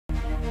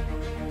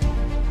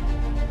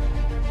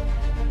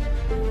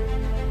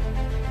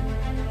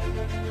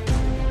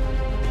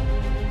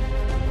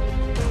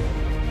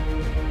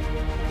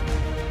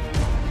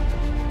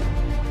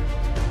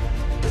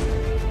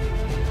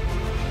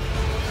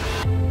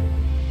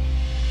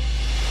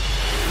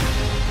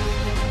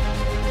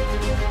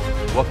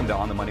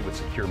the Money with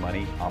Secure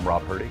Money. I'm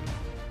Rob Herdig,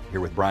 here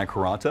with Brian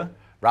Quaranta.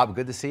 Rob,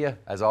 good to see you,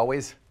 as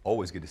always.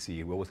 Always good to see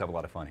you. We always have a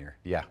lot of fun here.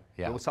 Yeah.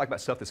 Let's talk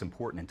about stuff that's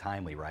important and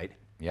timely, right?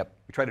 Yep.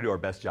 We try to do our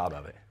best job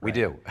of it. Right? We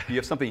do. You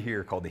have something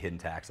here called the hidden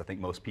tax. I think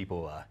most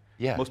people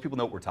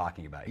know what we're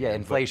talking about here. Yeah,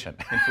 inflation.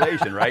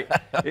 Inflation, right?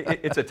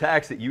 It's a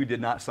tax that you did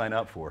not sign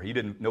up for.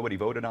 Nobody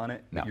voted on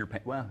it. No.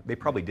 Well, they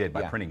probably did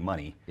by printing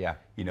money. Yeah.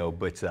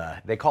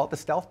 But they call it the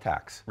stealth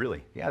tax.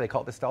 Really? Yeah, they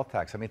call it the stealth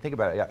tax. I mean, think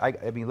about it.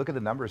 I mean, look at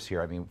the numbers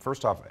here. I mean,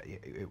 first off,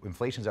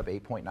 inflation's up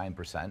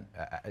 8.9%.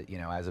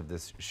 As of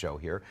this show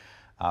here.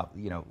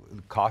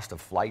 Cost of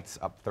flights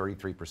up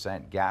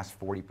 33%, gas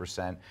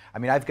 40%. I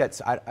mean, I've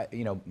got,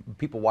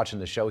 people watching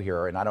the show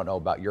here, and I don't know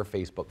about your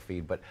Facebook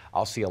feed, but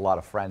I'll see a lot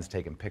of friends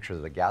taking pictures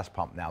of the gas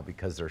pump now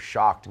because they're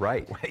shocked.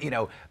 Right.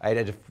 I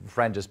had a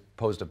friend just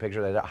post a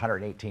picture that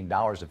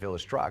 $118 to fill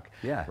his truck.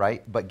 Yeah.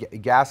 Right.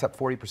 But gas up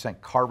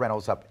 40%, car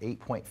rentals up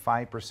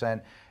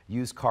 8.5%.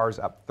 Used cars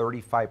up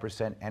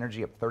 35%,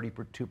 energy up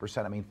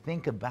 32%. I mean,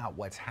 think about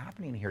what's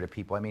happening here to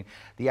people. I mean,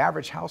 the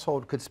average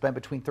household could spend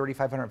between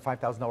 $3,500 and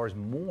 $5,000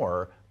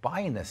 more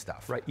buying this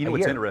stuff. Right. You know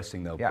what's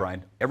interesting though,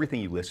 Brian? Everything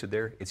you listed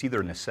there, it's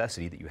either a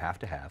necessity that you have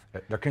to have.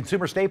 They're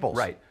consumer staples.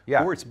 Right.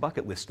 Yeah. Or it's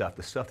bucket list stuff,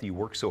 the stuff that you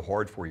work so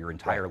hard for your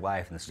entire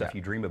life and the stuff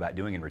you dream about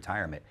doing in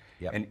retirement.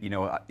 Yep.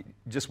 And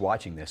just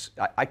watching this,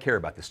 I care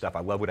about this stuff. I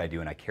love what I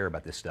do and I care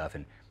about this stuff.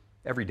 And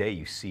every day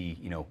you see,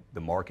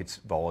 the market's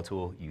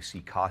volatile, you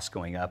see costs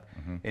going up,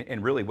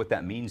 and really what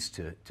that means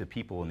to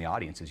people in the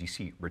audience is you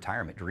see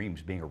retirement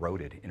dreams being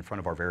eroded in front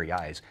of our very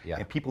eyes,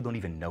 and people don't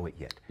even know it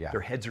yet.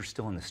 Their heads are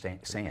still in the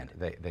sand.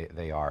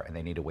 They are, and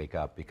they need to wake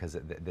up because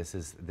this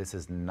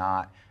is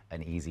not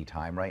an easy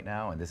time right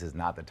now, and this is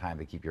not the time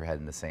to keep your head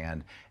in the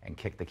sand and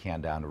kick the can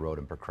down the road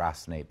and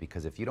procrastinate,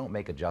 because if you don't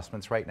make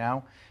adjustments right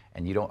now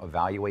and you don't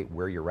evaluate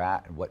where you're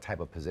at and what type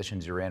of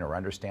positions you're in, or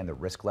understand the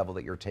risk level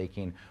that you're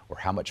taking, or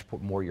how much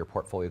more your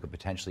portfolio could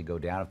potentially go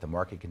down if the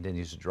market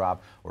continues to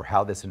drop, or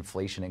how this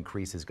inflation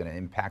increase is going to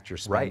impact your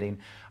spending.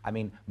 Right. I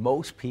mean,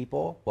 most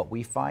people, what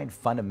we find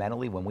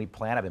fundamentally when we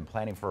plan, I've been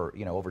planning for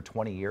over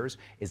 20 years,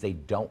 is they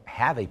don't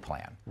have a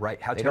plan. Right.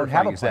 How they don't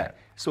have a plan.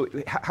 So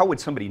how would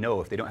somebody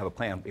know if they don't have a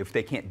plan, if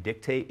they can't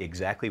dictate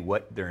exactly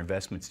what their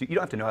investments do? You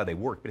don't have to know how they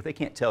work, but if they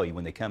can't tell you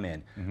when they come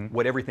in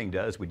what everything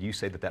does, would you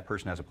say that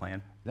person has a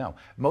plan? No.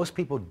 Most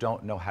people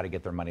don't know how to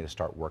get their money to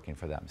start working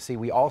for them. See,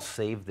 we all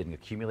saved and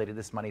accumulated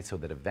this money so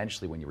that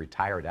eventually when you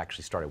retire, it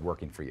actually started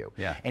working for you.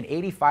 Yeah. And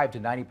 85 to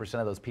 90%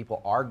 of those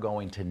people are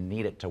going to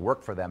need it to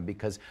work for them,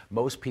 because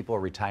most people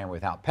are retiring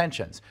without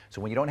pensions.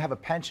 So when you don't have a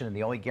pension and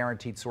the only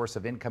guaranteed source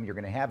of income you're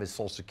going to have is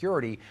Social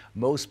Security,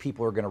 most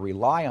people are going to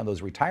rely on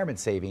those retirement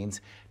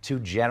savings to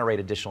generate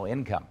additional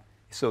income.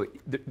 So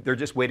they're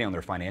just waiting on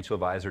their financial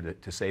advisor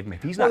to save them.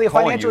 If he's well, not the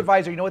calling financial you,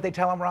 advisor, you know what they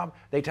tell them, Rob?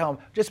 They tell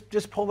them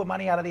just pull the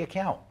money out of the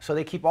account. So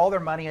they keep all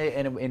their money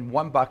in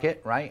one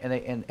bucket, right? And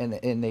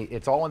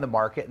it's all in the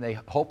market, and they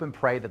hope and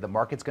pray that the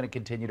market's going to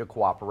continue to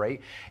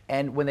cooperate.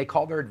 And when they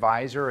call their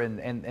advisor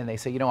and they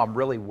say, I'm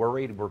really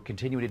worried, we're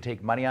continuing to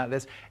take money out of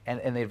this,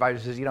 and the advisor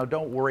says,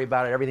 don't worry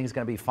about it, everything's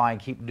going to be fine,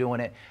 keep doing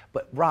it.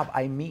 But Rob,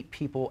 I meet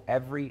people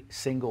every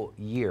single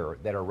year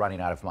that are running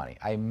out of money.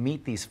 I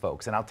meet these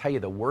folks, and I'll tell you,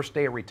 the worst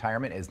day of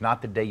retirement is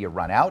not the day you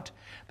run out.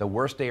 The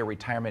worst day of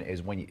retirement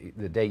is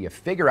the day you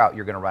figure out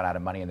you're going to run out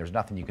of money and there's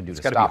nothing you can do to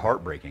stop it. It's got to be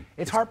heartbreaking.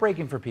 It's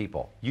heartbreaking for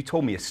people. You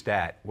told me a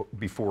stat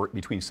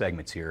between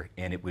segments here,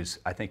 and it was,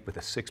 I think, with a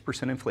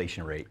 6%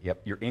 inflation rate,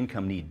 your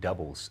income need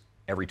doubles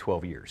every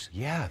 12 years.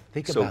 Yeah,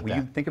 think so about that. So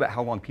you think about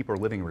how long people are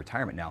living in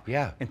retirement now.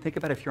 Yeah. And think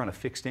about if you're on a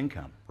fixed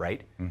income,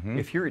 right?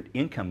 If your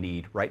income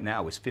need right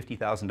now is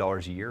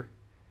 $50,000 a year,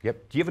 do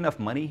you have enough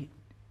money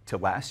to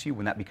last you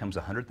when that becomes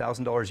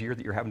 $100,000 a year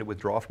that you're having to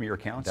withdraw from your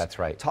accounts? That's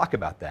right. Talk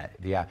about that.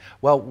 Yeah.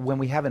 Well, when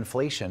we have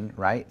inflation,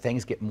 right,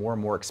 things get more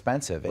and more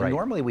expensive. And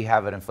normally we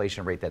have an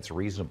inflation rate that's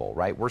reasonable,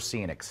 right? We're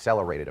seeing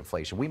accelerated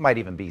inflation. We might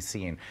even be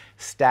seeing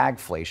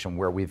stagflation,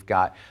 where we've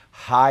got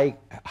high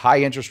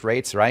interest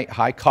rates, right,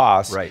 high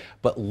costs,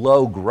 but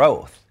low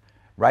growth.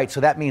 Right,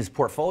 so that means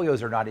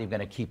portfolios are not even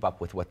going to keep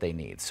up with what they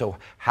need. So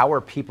how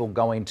are people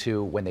going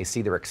to, when they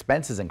see their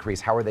expenses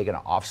increase, how are they going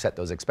to offset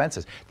those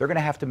expenses? They're going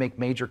to have to make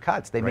major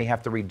cuts. They may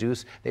have to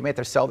reduce. They may have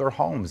to sell their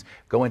homes,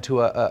 go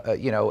into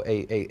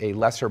a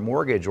lesser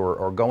mortgage,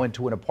 or go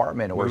into an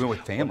apartment, or move in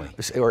with family,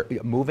 or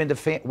move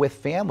into with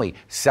family,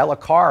 sell a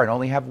car and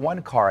only have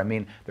one car. I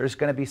mean, there's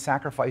going to be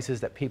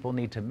sacrifices that people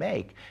need to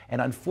make,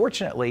 and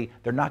unfortunately,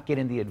 they're not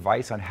getting the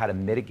advice on how to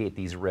mitigate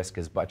these risks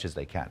as much as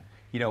they can.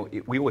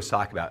 We always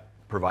talk about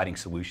providing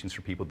solutions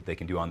for people that they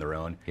can do on their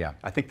own. Yeah.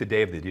 I think the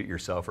day of the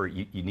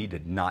do-it-yourselfer, you need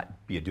to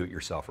not be a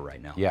do-it-yourselfer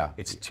right now. Yeah.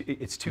 It's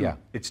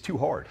too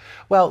hard.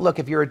 Well, look,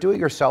 if you're a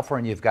do-it-yourselfer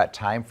and you've got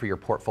time for your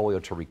portfolio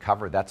to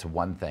recover, that's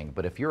one thing.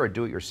 But if you're a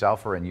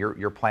do-it-yourselfer and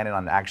you're planning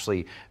on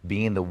actually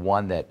being the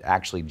one that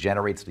actually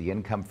generates the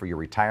income for your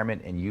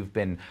retirement, and you've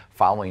been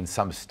following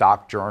some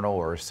stock journal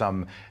or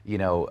some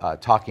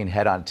talking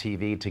head on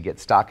TV to get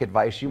stock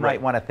advice, you might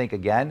want to think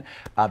again,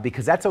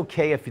 because that's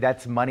okay if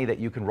that's money that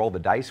you can roll the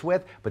dice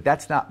with, but that's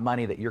that's not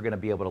money that you're going to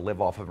be able to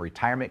live off of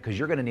retirement, because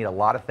you're going to need a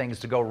lot of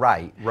things to go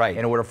right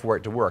in order for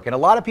it to work. And a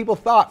lot of people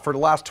thought for the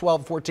last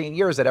 12, 14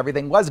 years that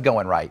everything was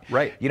going right.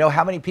 You know,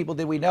 how many people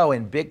did we know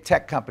in big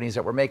tech companies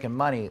that were making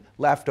money,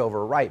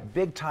 leftover,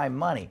 big time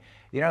money?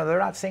 You know, they're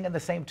not singing the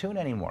same tune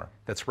anymore.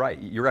 That's right.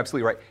 You're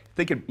absolutely right.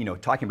 Thinking, you know,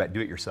 talking about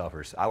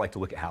do-it-yourselfers, I like to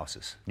look at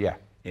houses. Yeah.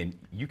 And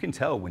you can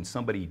tell when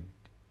somebody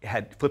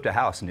had flipped a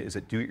house and is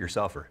a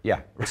do-it-yourselfer.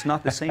 Yeah. It's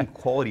not the same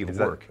quality of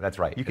work. That's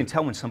right. You can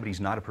tell when somebody's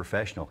not a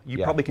professional.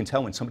 You probably can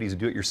tell when somebody's a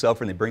do-it-yourselfer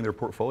and they bring their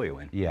portfolio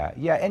in. Yeah,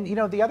 yeah, and you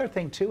know, the other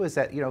thing too is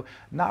that, you know,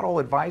 not all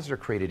advisors are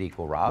created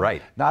equal, Rob.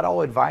 Right. Not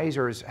all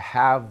advisors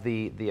have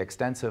the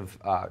extensive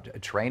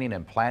training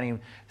and planning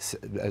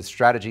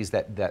strategies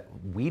that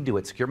we do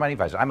at Secure Money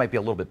Advisor. I might be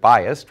a little bit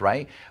biased,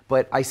 right?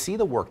 But I see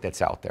the work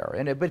that's out there,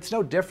 and but it's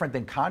no different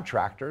than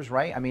contractors,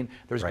 right? I mean,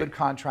 there's good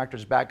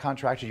contractors, bad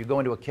contractors. You go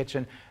into a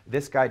kitchen,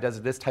 this guy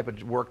does this type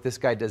of work, this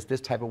guy does this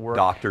type of work.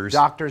 Doctors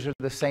are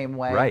the same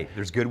way. Right.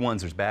 There's good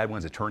ones, there's bad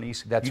ones.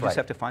 Attorneys. That's you just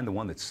have to find the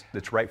one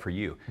that's right for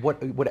you.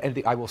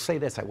 And I will say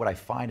this: what I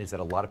find is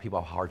that a lot of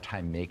people have a hard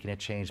time making a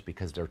change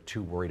because they're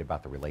too worried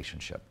about the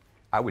relationship.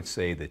 I would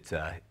say that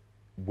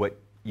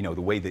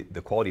the way that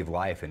the quality of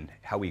life and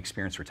how we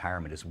experience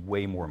retirement is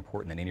way more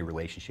important than any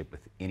relationship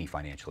with any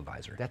financial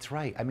advisor. That's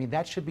right. I mean,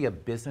 that should be a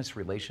business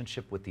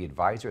relationship with the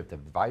advisor. If the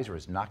advisor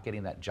is not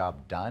getting that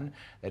job done,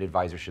 that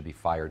advisor should be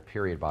fired,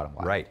 period, bottom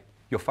line. Right.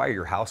 You'll fire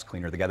your house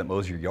cleaner, the guy that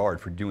mows your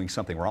yard, for doing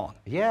something wrong.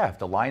 Yeah, if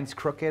the line's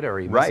crooked or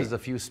he misses a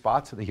few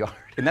spots in the yard.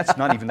 And that's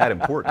not even that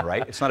important,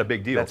 right? It's not a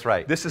big deal. That's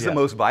right. This is the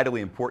most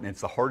vitally important.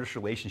 It's the hardest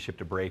relationship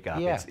to break up.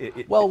 Yeah.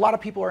 Well, a lot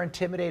of people are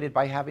intimidated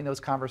by having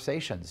those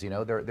conversations. You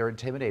know, they're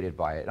intimidated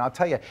by it. And I'll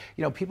tell you,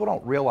 you know, people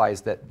don't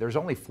realize that there's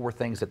only 4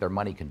 things that their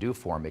money can do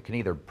for them. It can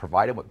either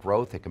provide them with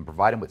growth, it can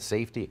provide them with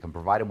safety, it can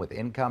provide them with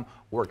income,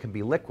 or it can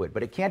be liquid.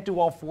 But it can't do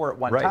all 4 at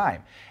one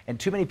time. And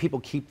too many people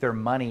keep their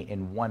money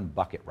in one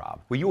bucket,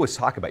 Rob. Well, you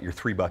always talk about your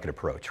 3-bucket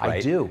approach, right?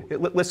 I do.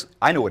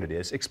 I know what it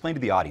is. Explain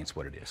to the audience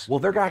what it is. Well,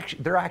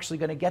 they're actually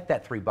going to get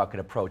that 3-bucket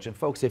approach. And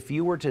folks, if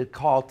you were to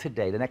call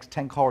today, the next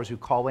 10 callers who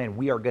call in,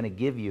 we are going to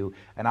give you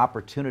an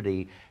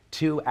opportunity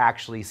to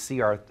actually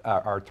see our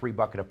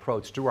 3-bucket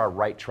approach through our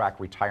right track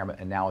retirement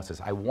analysis.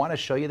 I want to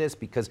show you this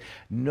because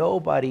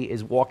nobody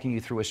is walking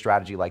you through a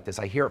strategy like this.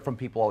 I hear it from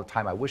people all the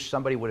time. I wish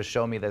somebody would have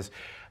shown me this,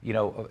 you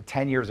know,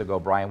 10 years ago,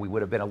 Brian. We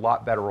would have been a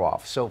lot better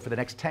off. So for the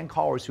next 10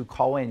 callers who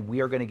call in, we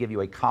are going to give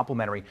you a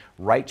complimentary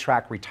right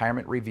track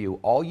retirement review.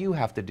 All you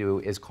have to do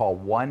is call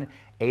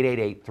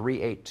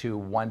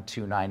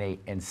 1-888-382-1298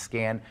 and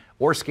scan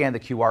the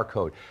QR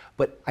code.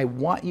 But I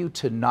want you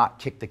to not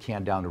kick the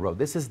can down the road.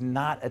 This is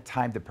not a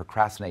time to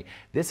procrastinate.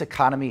 This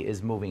economy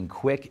is moving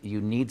quick.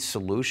 You need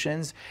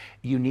solutions.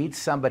 You need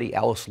somebody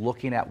else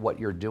looking at what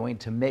you're doing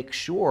to make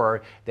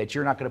sure that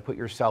you're not going to put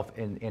yourself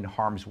in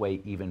harm's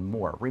way even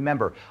more.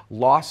 Remember,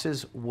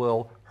 losses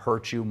will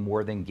hurt you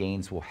more than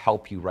gains will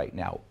help you right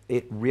now.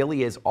 It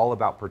really is all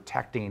about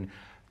protecting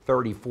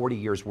 30, 40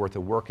 years worth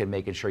of work and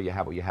making sure you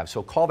have what you have.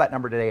 So call that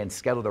number today and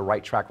schedule the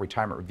right track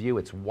retirement review.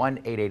 It's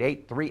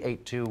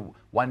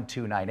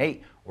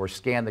 1-888-382-1298 or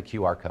scan the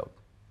QR code.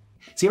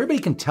 See, everybody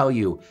can tell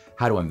you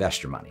how to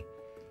invest your money.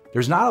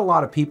 There's not a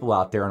lot of people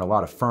out there and a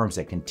lot of firms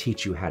that can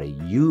teach you how to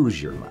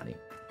use your money.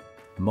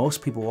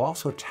 Most people will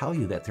also tell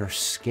you that they're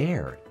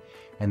scared.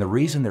 And the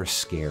reason they're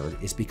scared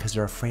is because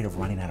they're afraid of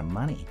running out of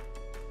money.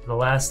 The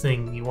last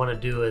thing you want to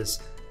do is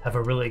have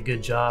a really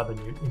good job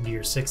into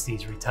your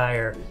 60s,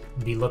 retire,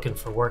 and be looking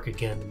for work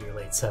again in your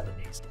late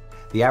 70s.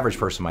 The average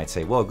person might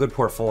say, well, a good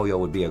portfolio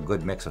would be a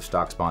good mix of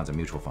stocks, bonds, and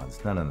mutual funds.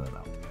 No, no, no,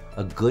 no.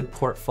 A good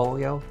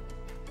portfolio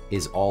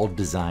is all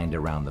designed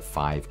around the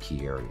 5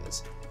 key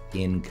areas: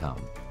 income,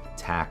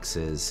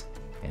 taxes,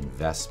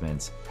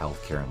 investments,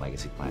 healthcare, and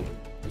legacy planning.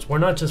 We're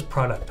not just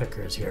product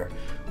pickers here.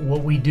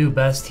 What we do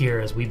best here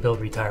is we build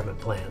retirement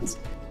plans.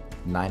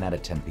 9 out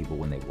of 10 people,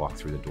 when they walk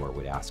through the door,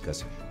 would ask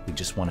us, we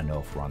just want to know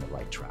if we're on the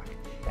right track.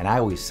 And I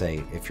always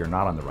say, if you're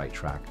not on the right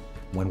track,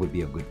 when would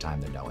be a good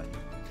time to know it?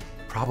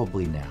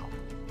 Probably now.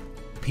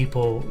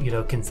 People, you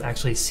know, can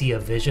actually see a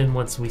vision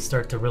once we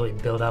start to really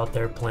build out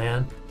their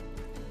plan.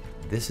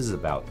 This is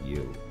about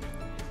you.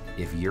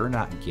 If you're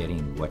not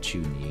getting what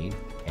you need,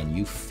 and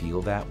you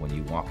feel that when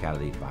you walk out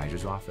of the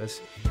advisor's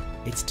office,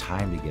 it's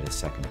time to get a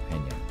second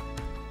opinion.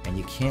 And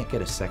you can't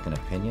get a second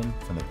opinion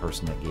from the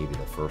person that gave you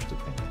the first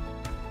opinion.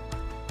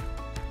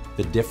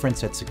 The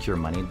difference at Secure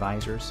Money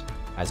Advisors,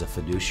 as a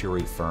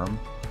fiduciary firm,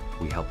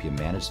 we help you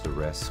manage the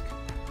risk,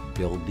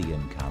 build the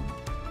income,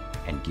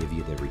 and give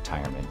you the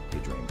retirement you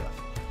dreamed of.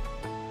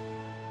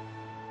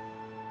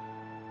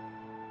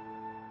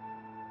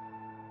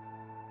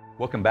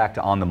 Welcome back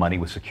to On the Money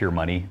with Secure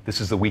Money.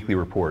 This is the weekly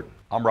report.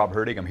 I'm Rob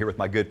Herdig. I'm here with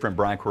my good friend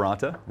Brian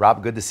Quaranta.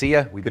 Rob, good to see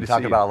you. We've been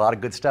talking about a lot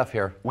of good stuff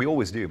here. We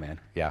always do, man.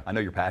 Yeah. I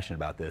know you're passionate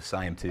about this.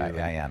 I am too.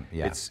 I am,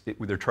 yeah.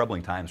 They're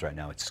troubling times right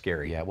now. It's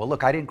scary. Yeah, well,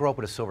 look, I didn't grow up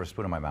with a silver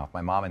spoon in my mouth.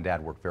 My mom and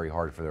dad worked very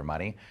hard for their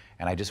money,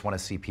 and I just want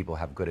to see people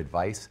have good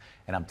advice,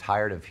 and I'm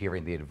tired of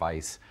hearing the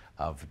advice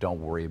of don't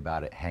worry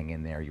about it, hang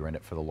in there, you're in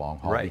it for the long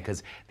haul. Right.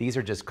 Because these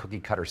are just cookie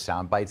cutter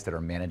sound bites that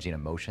are managing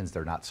emotions,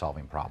 they're not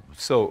solving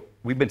problems. So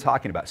we've been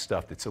talking about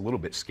stuff that's a little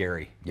bit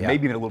scary,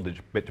 maybe even a little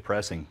bit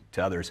depressing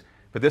to others.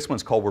 But this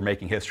one's called We're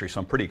Making History, so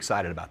I'm pretty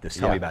excited about this.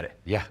 Tell me about it.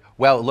 Yeah.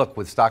 Well, look,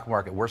 with stock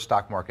market, we're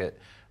stock market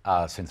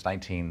since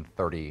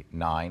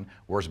 1939.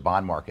 Worst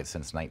bond market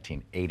since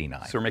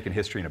 1989. So we're making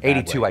history in a bad way.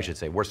 82, I should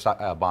say. Worst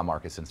bond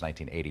market since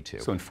 1982.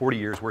 So in 40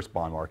 years, worst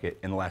bond market.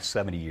 In the last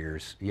 70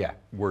 years,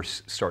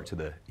 worst start to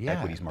the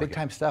equities market. Big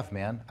time stuff,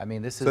 man. I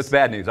mean, this is. So it's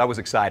bad news. I was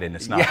excited, and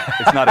it's not.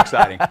 It's not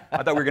exciting.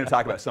 I thought we were going to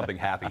talk about something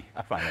happy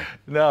finally.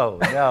 No.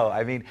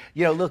 I mean,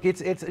 look,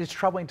 it's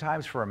troubling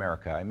times for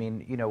America. I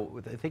mean,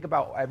 think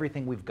about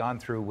everything we've gone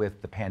through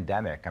with the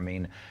pandemic. I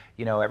mean,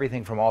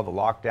 everything from all the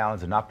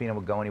lockdowns and not being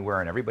able to go anywhere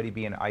and everybody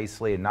being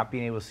isolated, not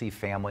being able to see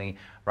family,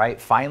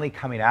 right? Finally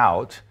coming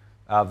out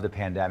of the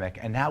pandemic,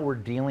 and now we're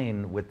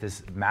dealing with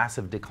this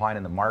massive decline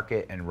in the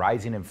market and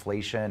rising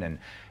inflation, and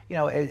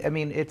I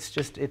mean, it's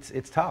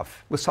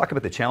tough. Let's talk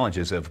about the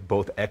challenges of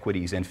both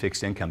equities and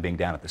fixed income being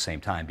down at the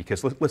same time,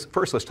 because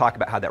let's talk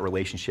about how that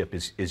relationship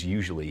is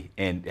usually,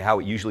 and how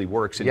it usually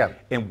works,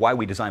 and why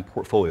we design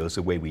portfolios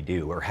the way we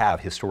do, or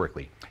have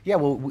historically. Yeah,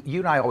 well,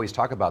 you and I always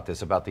talk about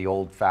this, about the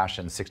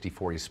old-fashioned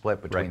 60-40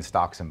 split between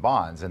stocks and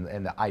bonds,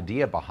 and the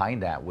idea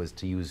behind that was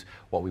to use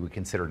what we would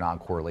consider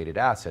non-correlated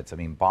assets. I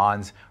mean,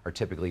 bonds are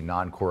typically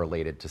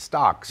non-correlated to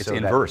stocks. It's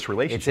inverse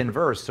relationship. It's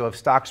inverse, so if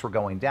stocks were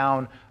going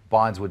down,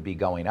 bonds would be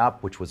going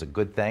up, which was a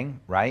good thing,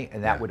 right?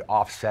 And that would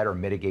offset or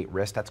mitigate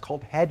risk. That's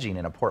called hedging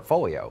in a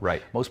portfolio.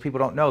 Right. Most people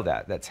don't know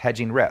that. That's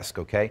hedging risk,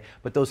 okay?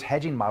 But those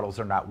hedging models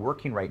are not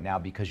working right now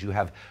because you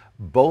have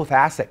both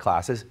asset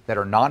classes that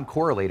are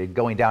non-correlated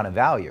going down in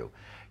value.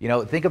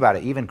 Think about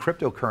it. Even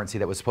cryptocurrency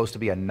that was supposed to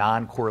be a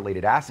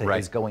non-correlated asset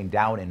is going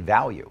down in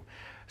value.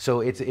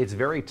 So it's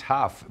very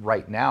tough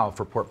right now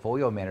for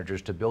portfolio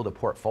managers to build a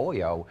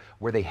portfolio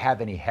where they have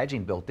any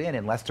hedging built in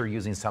unless they're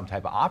using some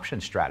type of option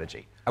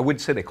strategy. I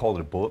wouldn't say they called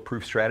it a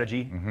bulletproof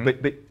strategy,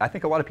 but I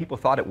think a lot of people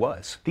thought it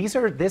was.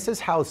 This is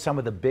how some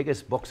of the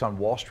biggest books on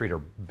Wall Street are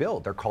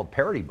built. They're called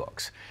parity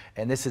books,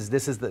 and it's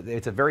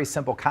a very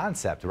simple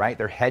concept, right?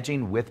 They're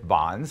hedging with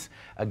bonds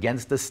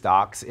against the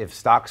stocks. If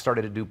stocks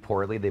started to do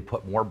poorly, they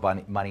put more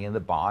money in the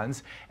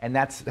bonds, and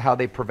that's how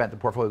they prevent the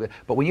portfolio.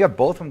 But when you have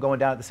both of them going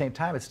down at the same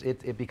time,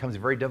 it becomes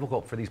very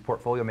difficult for these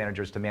portfolio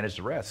managers to manage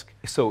the risk.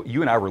 So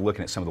you and I were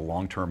looking at some of the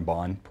long-term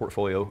bond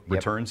portfolio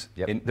returns,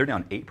 and they're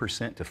down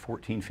 8% to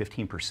 14,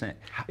 15%.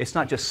 It's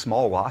not just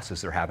small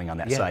losses they're having on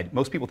that side.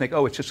 Most people think,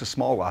 oh, it's just a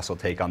small loss they'll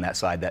take on that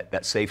side,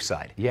 that safe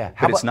side. Yeah,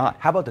 but it's not.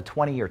 How about the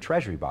 20-year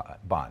Treasury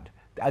bond?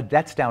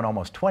 That's down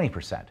almost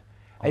 20%.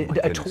 A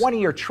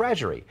 20-year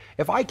Treasury.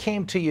 If I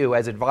came to you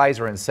as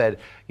advisor and said,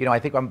 I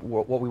think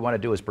what we want to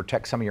do is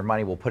protect some of your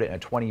money, we'll put it in a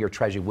 20-year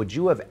Treasury, would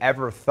you have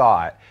ever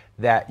thought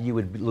that you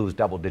would lose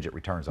double-digit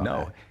returns on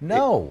that?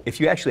 No. If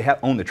you actually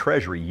own the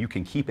Treasury, you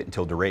can keep it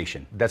until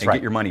duration. That's and right.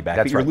 Get your money back.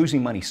 That's but you're right.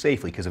 losing money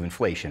safely because of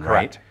inflation,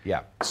 Correct. right?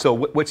 Yeah. So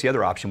what's the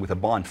other option with a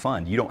bond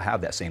fund? You don't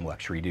have that same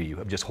luxury, do you,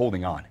 of just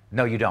holding on?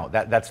 No, you don't.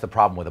 That's the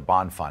problem with a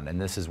bond fund,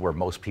 and this is where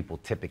most people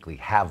typically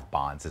have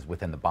bonds, is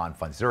within the bond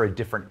funds. They're a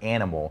different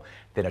animal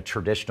than a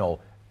traditional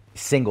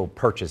single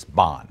purchase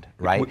bond,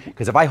 right?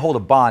 Because if I hold a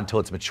bond till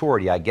its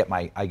maturity, I get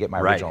my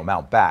original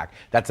amount back.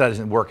 That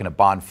doesn't work in a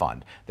bond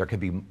fund. There could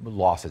be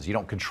losses. You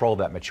don't control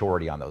that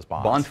maturity on those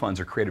bonds. Bond funds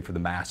are created for the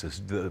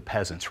masses, the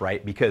peasants,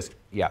 right? Because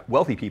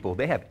wealthy people,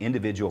 they have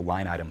individual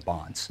line item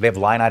bonds. They have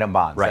line item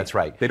bonds. Right. That's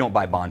right. They don't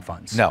buy bond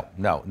funds. No.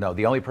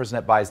 The only person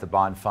that buys the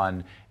bond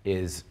fund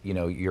is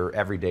your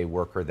everyday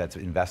worker that's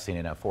investing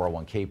in a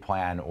 401k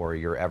plan, or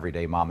your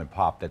everyday mom and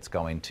pop that's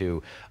going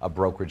to a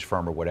brokerage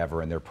firm or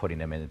whatever, and they're putting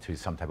them into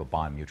some type of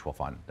bond mutual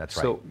fund. That's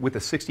right. So with a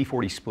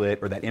 60-40 split,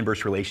 or that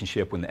inverse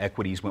relationship, when the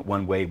equities went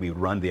one way, we would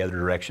run the other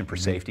direction for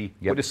safety.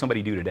 What does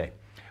somebody do today?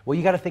 Well,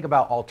 you got to think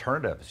about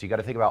alternatives. You got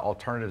to think about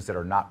alternatives that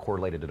are not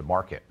correlated to the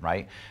market,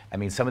 right? I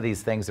mean, some of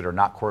these things that are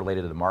not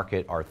correlated to the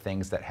market are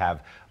things that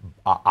have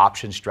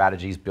option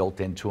strategies built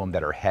into them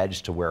that are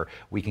hedged to where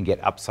we can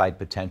get upside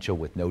potential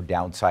with no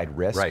downside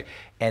risk. Right.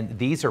 And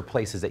these are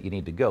places that you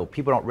need to go.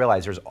 People don't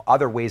realize there's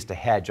other ways to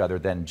hedge other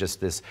than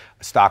just this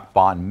stock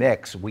bond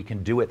mix. We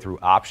can do it through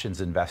options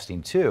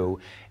investing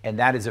too. And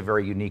that is a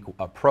very unique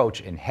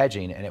approach in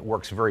hedging, and it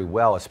works very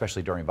well,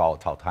 especially during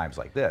volatile times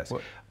like this.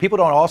 People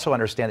don't also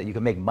understand that you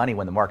can make money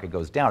when the market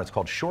goes down. It's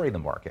called shorting the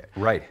market.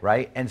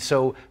 Right. And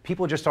so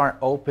people just aren't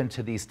open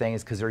to these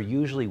things because they're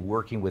usually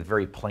working with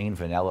very plain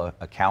vanilla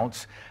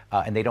accounts,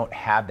 and they don't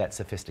have that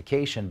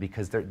sophistication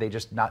because they're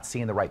just not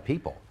seeing the right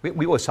people.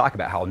 We always talk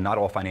about how not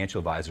all financial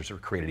advisors are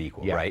created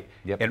equal, right?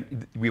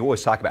 And we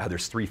always talk about how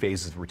there's 3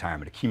 phases of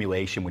retirement: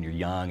 accumulation when you're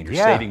young and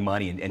you're saving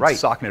money and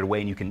socking it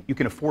away, and you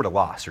can afford a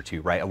loss or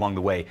two, right, along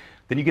the way.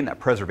 Then you get in that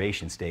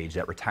preservation stage,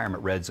 that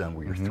retirement red zone,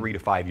 where you're 3 to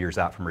 5 years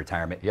out from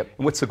retirement. And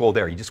what's the goal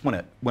there? You just want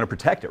to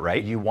protect it,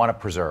 right? You want to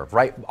preserve,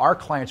 right? Our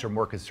clients are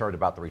more concerned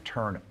about the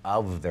return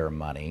of their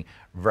money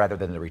rather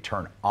than the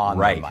return on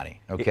their money.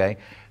 Okay,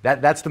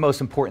 that's the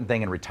most important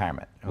thing in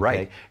retirement. Okay?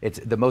 Right. It's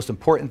the most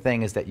important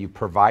thing is that you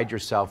provide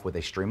yourself with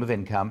a stream of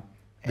income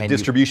The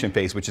distribution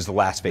phase, which is the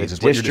last phase,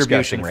 is what you're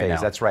discussing right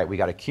now. That's right. We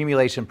got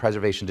accumulation,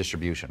 preservation,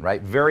 distribution,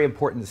 right? Very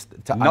important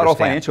to understand. Not all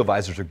financial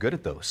advisors are good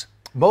at those.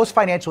 Most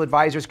financial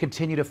advisors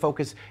continue to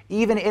focus,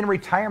 even in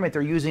retirement,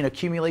 they're using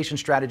accumulation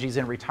strategies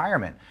in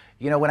retirement.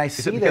 You know, when I see this,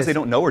 is it because they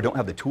don't know or don't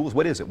have the tools?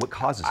 What is it? What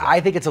causes it? I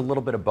think it's a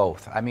little bit of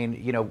both. I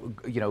mean, you know,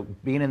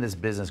 being in this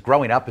business,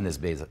 growing up in this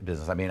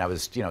business. I mean, I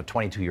was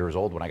 22 years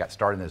old when I got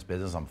started in this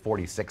business. I'm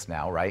 46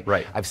 now, right?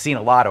 Right. I've seen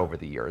a lot over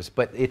the years,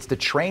 but it's the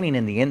training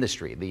in the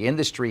industry. The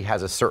industry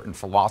has a certain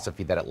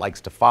philosophy that it likes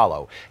to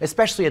follow,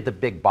 especially at the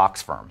big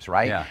box firms,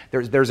 right? Yeah.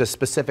 There's a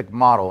specific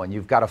model, and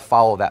you've got to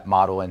follow that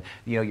model. And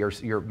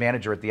your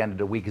manager at the end of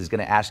the week is going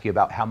to ask you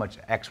about how much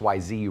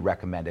XYZ you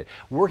recommended.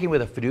 Working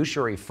with a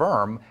fiduciary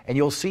firm, and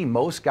you'll see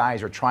most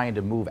guys are trying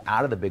to move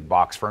out of the big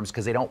box firms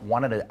because they don't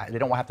want to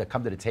have to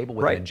come to the table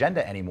with an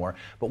agenda anymore.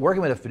 But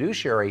working with a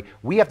fiduciary,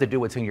 we have to do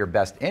what's in your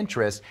best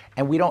interest,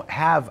 and we're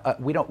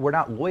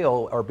not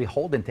loyal or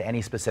beholden to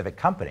any specific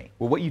company.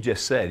 Well, what you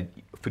just said,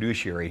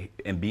 fiduciary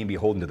and being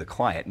beholden to the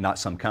client, not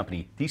some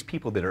company. These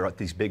people that are at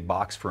these big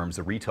box firms,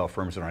 the retail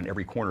firms that are on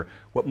every corner,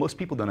 what most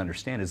people don't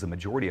understand is the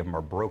majority of them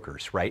are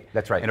brokers, right?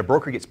 That's right. And a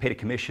broker gets paid a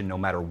commission no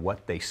matter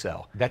what they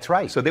sell. That's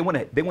right. So they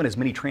want as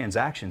many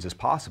transactions as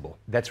possible.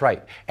 That's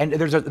right. And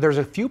there's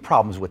a few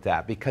problems with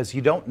that, because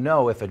you don't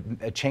know if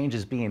a change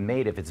is being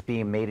made, if it's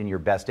being made in your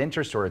best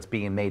interest or it's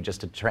being made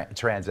just to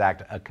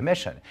transact a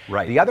commission.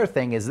 Right. The other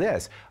thing is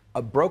this.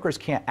 Brokers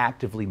can't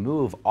actively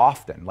move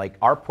often. Like,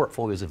 our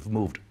portfolios have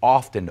moved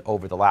often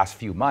over the last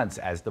few months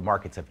as the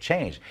markets have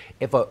changed.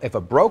 If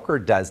a broker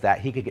does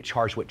that, he could get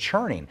charged with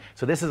churning.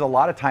 So this is a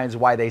lot of times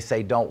why they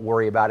say, don't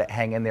worry about it,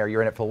 hang in there,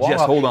 you're in it for the long haul.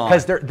 Just hold on.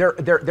 Because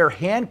they're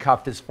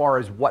handcuffed as far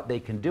as what they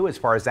can do as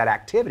far as that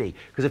activity.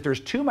 Because if there's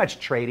too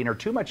much trading or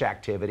too much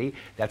activity,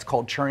 that's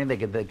called churning. They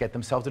get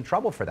themselves in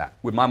trouble for that.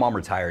 When my mom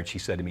retired, she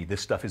said to me,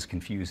 this stuff is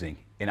confusing.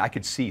 And I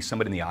could see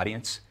somebody in the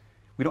audience.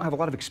 We don't have a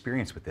lot of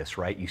experience with this,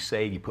 right? You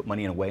say you put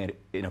money away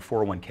in a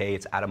 401k,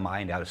 it's out of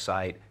mind, out of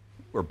sight,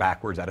 or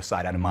backwards, out of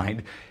sight, out of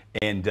mind.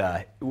 And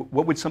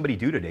what would somebody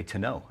do today to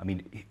know? I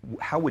mean,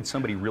 how would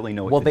somebody really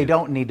know what to do? Well, they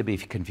don't need to be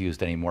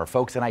confused anymore,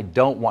 folks, and I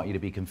don't want you to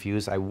be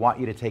confused. I want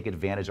you to take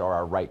advantage of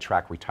our Right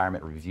Track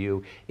Retirement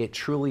Review. It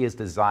truly is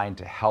designed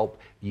to help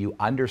you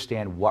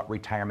understand what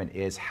retirement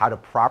is, how to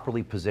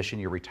properly position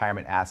your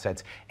retirement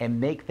assets, and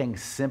make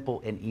things simple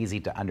and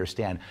easy to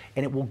understand.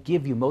 And it will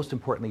give you, most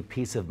importantly,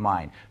 peace of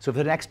mind. So for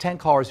the next 10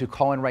 callers who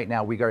call in right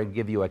now, we're going to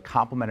give you a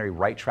complimentary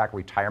Right Track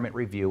Retirement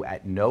Review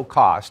at no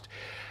cost.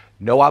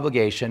 No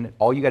obligation.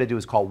 All you got to do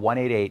is call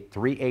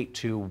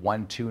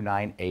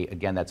 1-888-382-1298.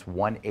 Again, that's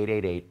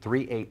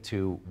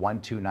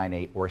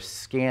 1-888-382-1298, or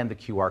scan the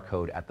QR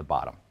code at the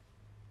bottom.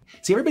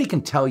 See, everybody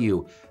can tell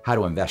you how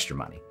to invest your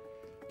money.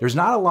 There's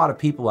not a lot of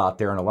people out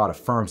there and a lot of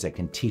firms that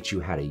can teach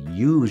you how to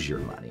use your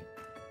money.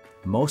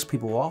 Most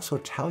people will also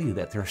tell you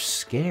that they're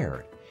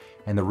scared.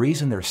 And the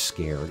reason they're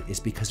scared is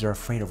because they're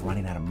afraid of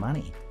running out of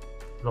money.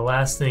 The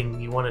last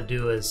thing you want to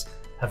do is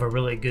have a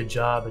really good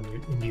job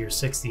into your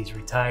 60s,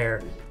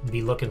 retire, and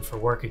be looking for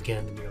work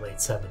again in your late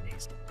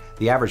 70s.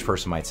 The average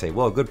person might say,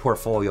 well, a good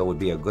portfolio would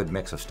be a good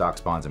mix of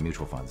stocks, bonds, and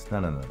mutual funds. No,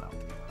 no, no, no.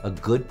 A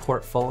good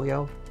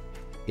portfolio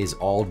is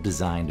all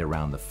designed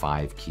around the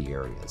 5 key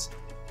areas: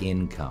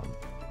 income,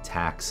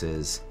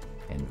 taxes,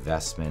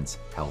 investments,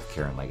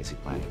 healthcare, and legacy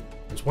planning.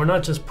 We're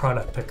not just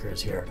product pickers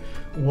here.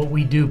 What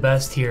we do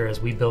best here is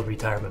we build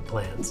retirement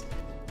plans.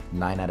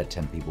 9 out of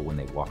 10 people, when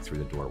they walk through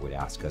the door, would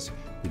ask us,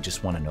 we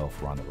just want to know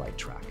if we're on the right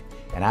track.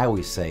 And I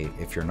always say,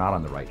 if you're not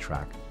on the right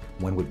track,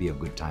 when would be a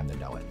good time to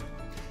know it?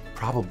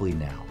 Probably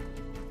now.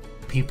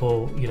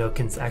 People,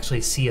 can actually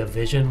see a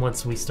vision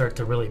once we start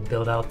to really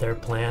build out their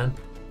plan.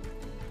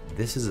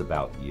 This is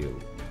about you.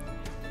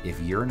 If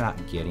you're not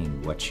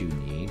getting what you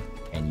need,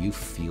 and you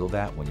feel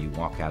that when you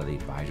walk out of the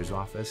advisor's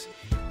office,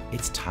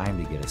 it's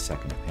time to get a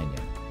second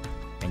opinion.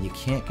 And you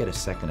can't get a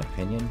second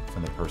opinion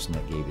from the person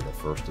that gave you the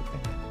first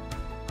opinion.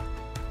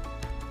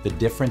 The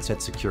difference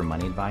at Secure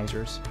Money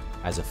Advisors,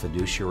 as a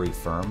fiduciary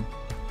firm,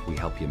 we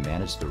help you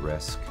manage the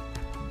risk,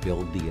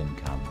 build the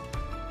income,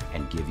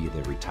 and give you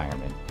the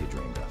retirement you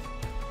dreamed of.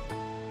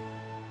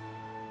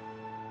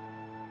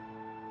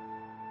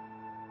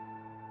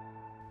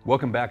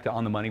 Welcome back to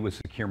On the Money with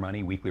Secure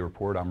Money Weekly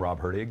Report. I'm Rob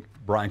Herdig.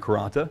 Brian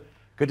Quaranta.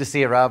 Good to see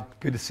you, Rob.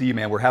 Good to see you,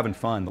 man. We're having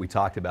fun. We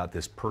talked about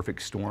this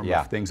perfect storm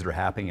of things that are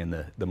happening in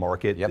the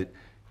market that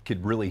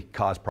could really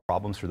cause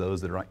problems for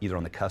those that are either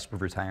on the cusp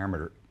of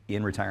retirement or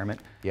in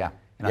retirement. Yeah.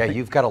 And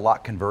you've got a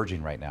lot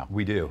converging right now.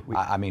 We do.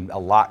 I mean, a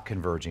lot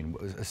converging.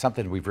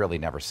 Something we've really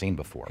never seen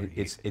before.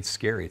 It's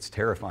scary. It's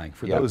terrifying.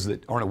 For those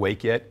that aren't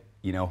awake yet,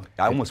 I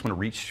almost want to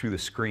reach through the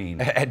screen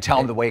and tell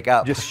them to wake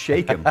up. Just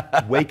shake them.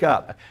 Wake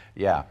up.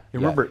 Yeah. You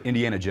remember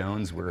Indiana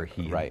Jones, where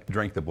he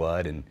drank the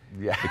blood, and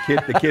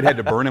the kid had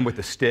to burn him with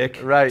a stick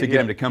to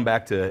get him to come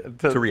back to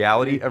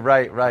reality?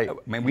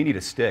 Right. Man, we need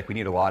a stick. We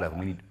need a lot of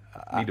them.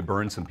 Need to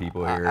burn some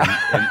people here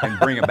and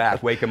bring them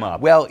back, wake them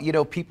up. Well, you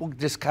know, people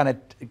just kind of,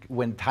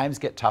 when times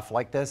get tough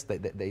like this,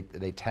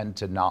 they tend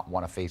to not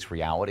want to face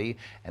reality,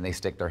 and they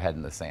stick their head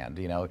in the sand.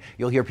 You know,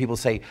 you'll hear people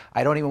say,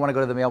 "I don't even want to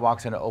go to the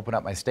mailbox and open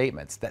up my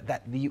statements."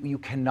 You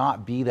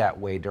cannot be that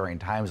way during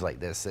times like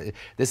this.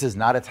 This is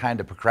not a time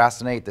to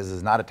procrastinate. This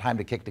is not a time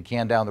to kick the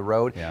can down the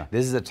road. Yeah.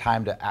 This is a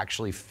time to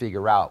actually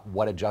figure out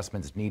what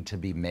adjustments need to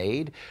be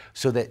made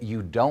so that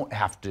you don't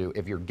have to,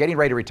 if you're getting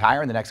ready to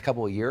retire in the next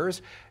couple of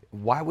years,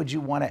 why would you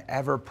want to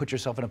ever put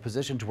yourself in a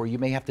position to where you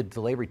may have to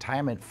delay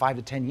retirement 5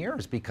 to 10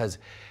 years? Because,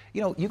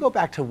 you know, you go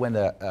back to when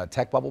the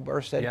tech bubble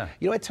bursted,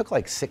 you know, it took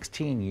like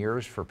 16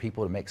 years for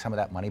people to make some of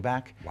that money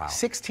back. Wow.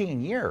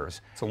 16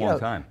 years. It's a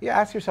long time. Yeah,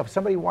 ask yourself,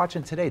 somebody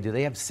watching today, do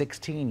they have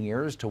 16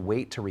 years to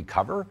wait to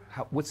recover?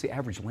 What's the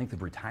average length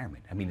of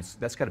retirement? I mean,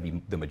 that's got to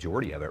be the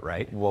majority of it,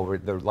 right? Well,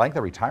 the length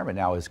of retirement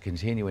now is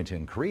continuing to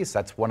increase.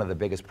 That's one of the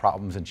biggest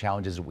problems and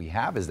challenges that we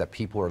have, is that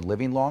people are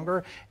living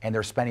longer and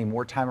they're spending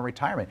more time in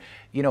retirement.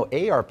 You know,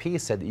 ARP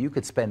said that you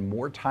could spend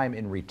more time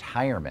in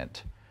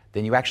retirement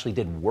than you actually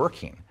did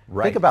working.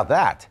 Right. Think about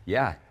that.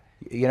 Yeah.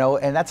 You know,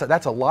 and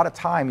that's a lot of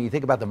time. You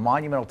think about the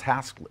monumental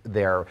task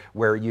there,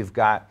 where you've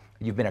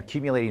been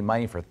accumulating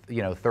money for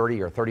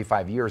 30 or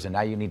 35 years, and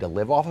now you need to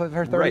live off of it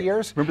for 30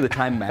 years. Remember the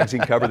Time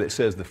magazine cover that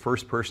says the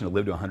first person to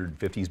live to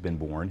 150 has been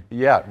born?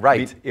 Yeah,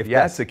 right. I mean, if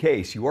that's the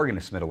case, you are going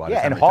to spend a lot of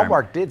time. Yeah, and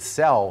Hallmark did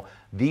sell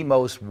the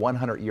most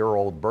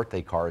 100-year-old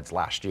birthday cards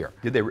last year.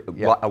 Did they?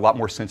 Yeah. A lot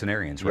more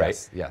centenarians, right?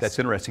 Yes, yes. That's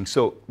interesting.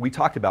 So we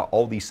talked about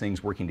all these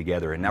things working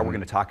together, and now we're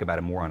going to talk about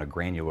it more on a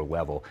granular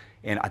level.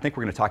 And I think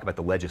we're going to talk about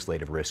the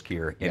legislative risk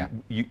here.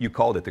 And you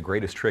called it the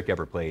greatest trick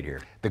ever played here.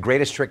 The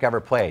greatest trick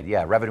ever played,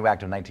 yeah, Revenue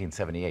Act of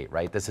 1978,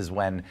 right? This is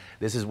when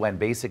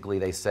basically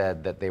they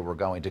said that they were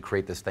going to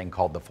create this thing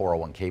called the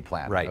 401k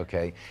plan, right?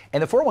 Okay,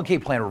 and the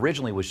 401k plan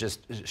originally was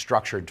just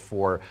structured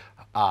for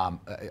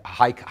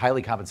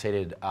highly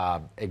compensated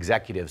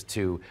executives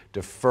to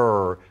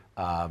defer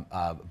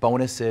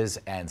bonuses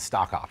and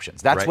stock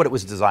options. That's what it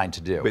was designed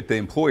to do. But the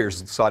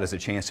employers saw it as a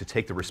chance to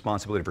take the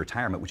responsibility of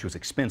retirement, which was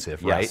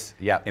expensive, right?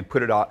 Yeah. And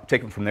put it on,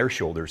 take it from their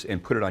shoulders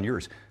and put it on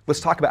yours. Let's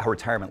talk about how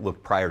retirement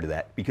looked prior to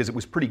that, because it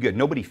was pretty good.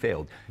 Nobody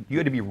failed. You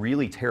had to be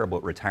really terrible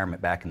at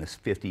retirement back in the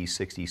 50s,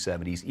 60s,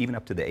 70s, even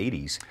up to the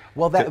 80s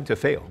to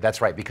fail.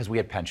 That's right, because we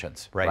had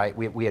pensions, right?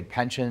 We had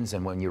pensions,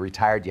 and when you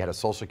retired, you had a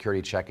Social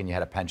Security check and you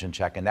had a pension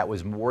check, and that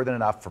was more than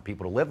enough for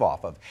people to live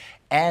off of.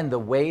 And the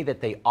way that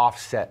they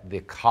offset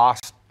the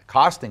cost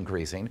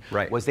increasing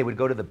was they would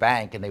go to the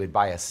bank and they would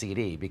buy a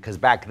CD, because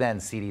back then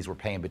CDs were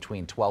paying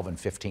between 12 and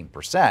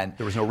 15%.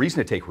 There was no reason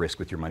to take risk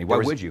with your money. Why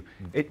would you?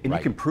 And you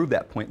can prove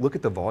that point. Look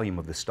at the volume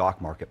of the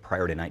stock market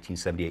prior to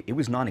 1978. It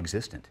was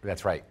non-existent.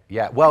 That's right.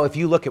 Yeah. Well, if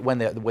you look at when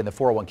the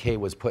 401k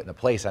was put into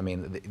place, I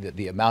mean,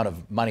 the amount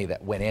of money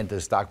that went into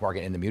the stock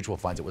market and the mutual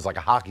funds, it was like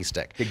a hockey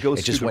stick. It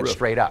just went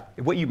straight up.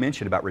 What you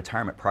mentioned about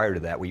retirement prior to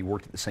that, where you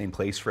worked at the same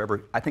place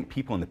forever, I think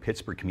people in the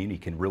Pittsburgh community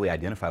can really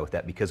identify with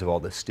that because of all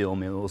the steel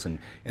mills and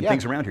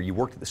things around here. You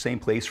worked at the same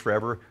place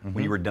forever.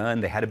 When you were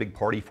done, they had a big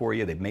party for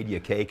you. They made you a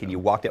cake, and you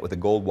walked out with a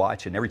gold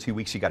watch, and every 2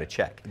 weeks you got a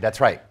check.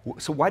 That's right.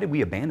 So why did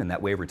we abandon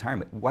that way of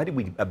retirement? Why did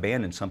we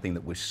abandon something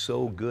that was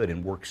so good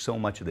and worked so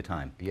much of the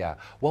time? Yeah.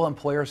 Well,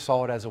 employers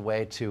saw it as a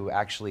way to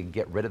actually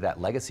get rid of that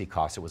legacy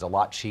cost. It was a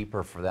lot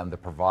cheaper for them to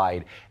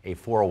provide a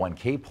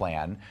 401k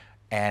plan,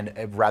 and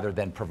rather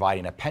than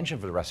providing a pension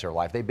for the rest of their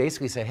life. They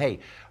basically said, hey,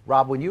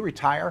 Rob, when you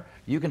retire,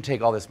 you can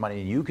take all this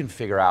money and you can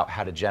figure out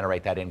how to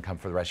generate that income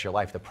for the rest of your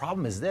life. The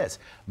problem is this: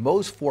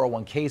 most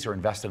 401ks are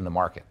invested in the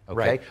market,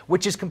 okay?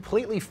 Which is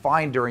completely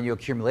fine during your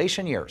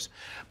accumulation years.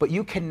 But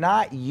you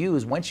cannot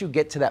use, once you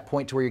get to that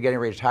point to where you're getting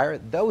ready to retire,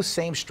 those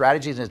same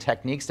strategies and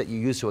techniques that you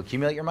use to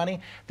accumulate your money,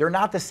 they're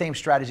not the same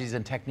strategies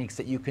and techniques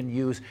that you can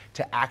use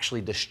to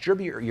actually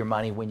distribute your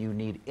money when you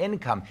need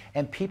income.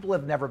 And people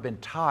have never been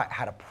taught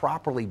how to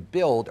properly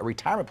build a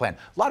retirement plan.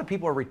 A lot of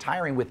people are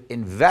retiring with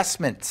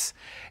investments,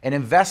 and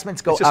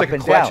investments go up and down. It's just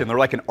like a collection. They're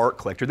like an art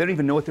collector. They don't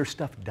even know what their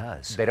stuff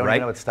does. They don't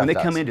even know what stuff does. When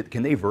they come in,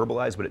 can they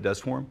verbalize what it does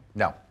for them?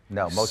 No.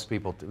 No, most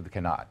people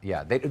cannot.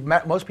 Yeah,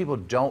 most people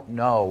don't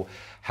know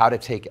how to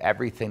take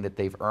everything that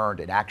they've earned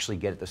and actually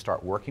get it to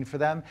start working for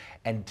them,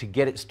 and to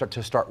get it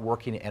to start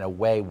working in a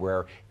way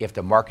where if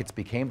the markets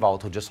became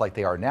volatile just like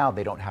they are now,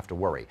 they don't have to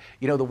worry.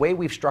 You know, the way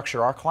we've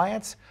structured our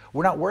clients,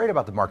 we're not worried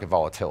about the market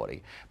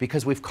volatility,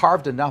 because we've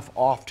carved enough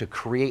off to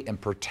create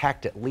and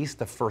protect at least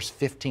the first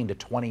 15 to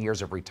 20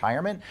 years of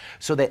retirement,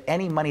 so that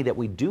any money that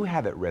we do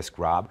have at risk,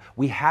 Rob,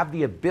 we have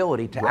the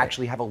ability to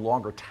actually have a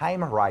longer time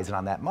horizon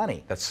on that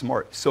money. That's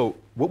smart. So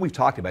what we've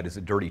talked about is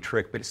a dirty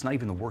trick, but it's not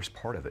even the worst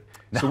part of it.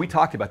 No. So we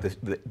talked about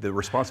the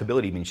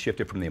responsibility being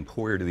shifted from the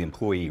employer to the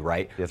employee,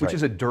 right? Which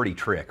is a dirty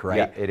trick, right?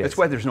 Yeah, it is. That's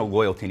why there's no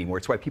loyalty anymore.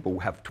 It's why people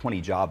have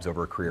 20 jobs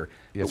over a career.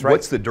 That's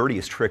What's the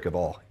dirtiest trick of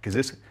all? Because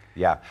this...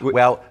 Yeah,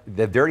 well,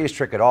 the dirtiest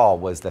trick at all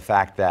was the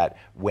fact that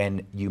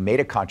when you made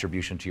a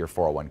contribution to your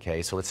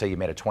 401k, so let's say you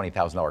made a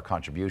 $20,000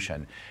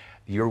 contribution,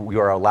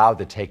 you're allowed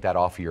to take that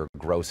off of your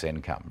gross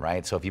income,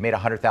 right? So if you made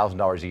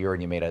 $100,000 a year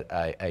and you made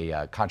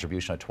a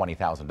contribution of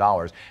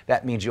 $20,000,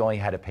 that means you only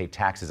had to pay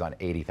taxes on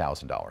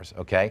 $80,000.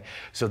 Okay,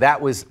 so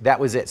that was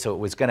it. So it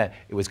was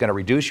gonna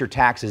reduce your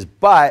taxes,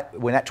 but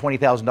when that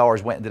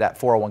 $20,000 went into that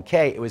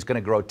 401k, it was going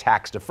to grow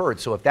tax deferred.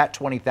 So if that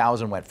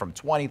 $20,000 went from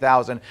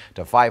 $20,000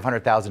 to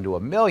 $500,000 to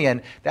 $1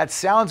 million, that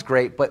sounds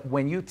great, but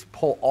when you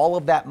pull all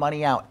of that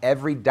money out,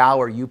 every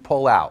dollar you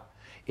pull out,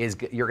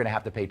 you're going to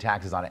have to pay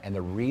taxes on it. And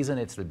the reason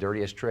it's the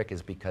dirtiest trick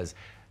is because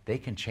they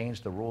can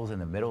change the rules in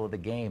the middle of the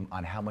game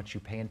on how much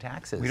you pay in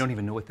taxes. We don't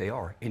even know what they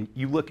are. And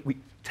you look,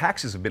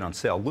 taxes have been on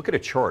sale. Look at a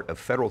chart of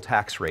federal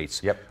tax rates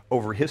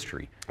over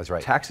history. That's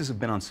right. Taxes have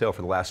been on sale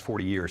for the last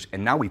 40 years,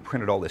 and now we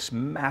printed all this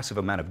massive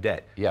amount of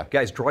debt. Yeah.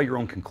 Guys, draw your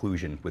own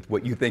conclusion with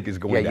what you think is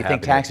going to happen. Yeah, you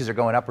think taxes are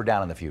going up or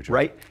down in the future.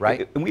 Right?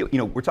 Right. And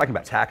we're talking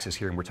about taxes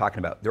here, and we're talking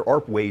about there are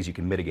ways you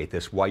can mitigate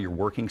this while you're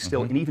working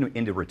still, and even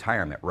into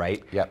retirement,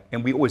 right? Yep.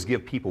 And we always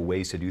give people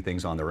ways to do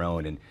things on their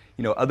own. And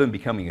other than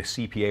becoming a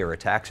CPA or a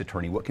tax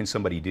attorney, what can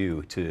somebody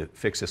do to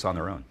fix this on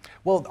their own?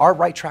 Well, our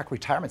Right Track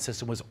retirement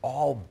system was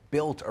all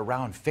built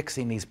around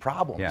fixing these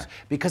problems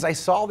because I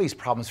saw these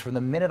problems from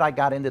the minute I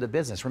got into the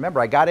business. Remember,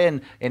 I got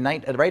in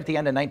right at the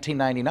end of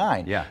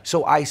 1999. Yeah.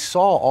 So I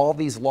saw all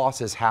these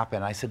losses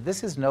happen. I said,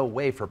 this is no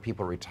way for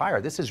people to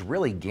retire. This is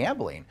really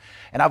gambling.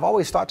 And I've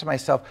always thought to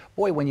myself,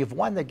 boy, when you've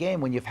won the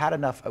game, when you've had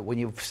enough, when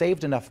you've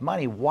saved enough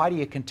money, why do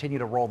you continue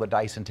to roll the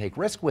dice and take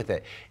risk with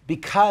it?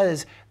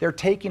 Because they're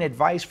taking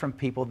advice from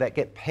people that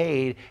get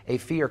paid a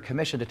fee or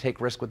commission to take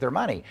risk with their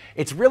money.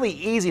 It's really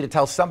easy to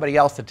tell somebody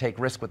else to take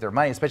risk with their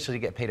money, especially to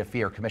get paid a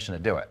fee or commission to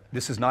do it.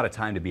 This is not a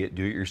time to be a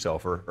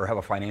do-it-yourself or have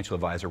a financial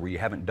advisor where you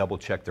haven't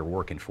double-checked their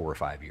work in 4 or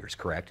 5 years,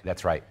 correct?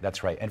 That's right,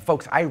 that's right. And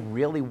folks, I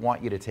really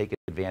want you to take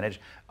advantage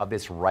of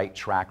this Right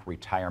Track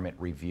retirement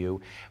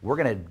review. We're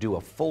going to do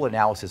a full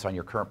analysis on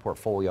your current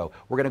portfolio.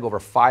 We're going to go over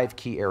 5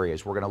 key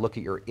areas. We're going to look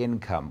at your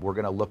income. We're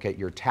going to look at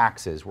your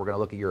taxes. We're going to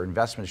look at your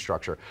investment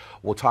structure.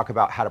 We'll talk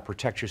about how to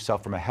protect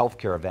yourself from a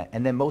healthcare event.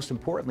 And then most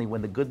importantly,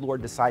 when the good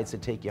Lord decides to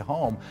take you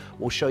home,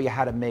 we'll show you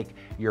how to make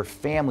your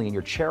family and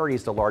your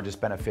charities the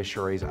largest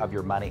beneficiaries of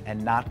your money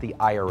and not the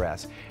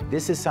IRS.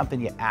 This is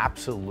something you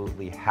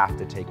absolutely have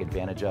to take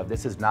advantage of.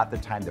 This is not the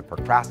time to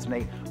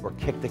procrastinate or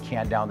kick the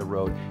can down the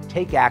road.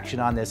 Take action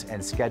on this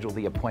and schedule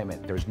the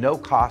appointment. There's no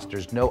cost,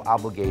 there's no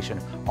obligation.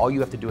 All you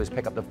have to do is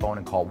pick up the phone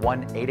and call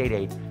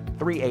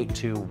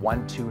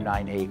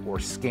 1-888-382-1298 or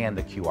scan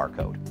the QR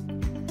code.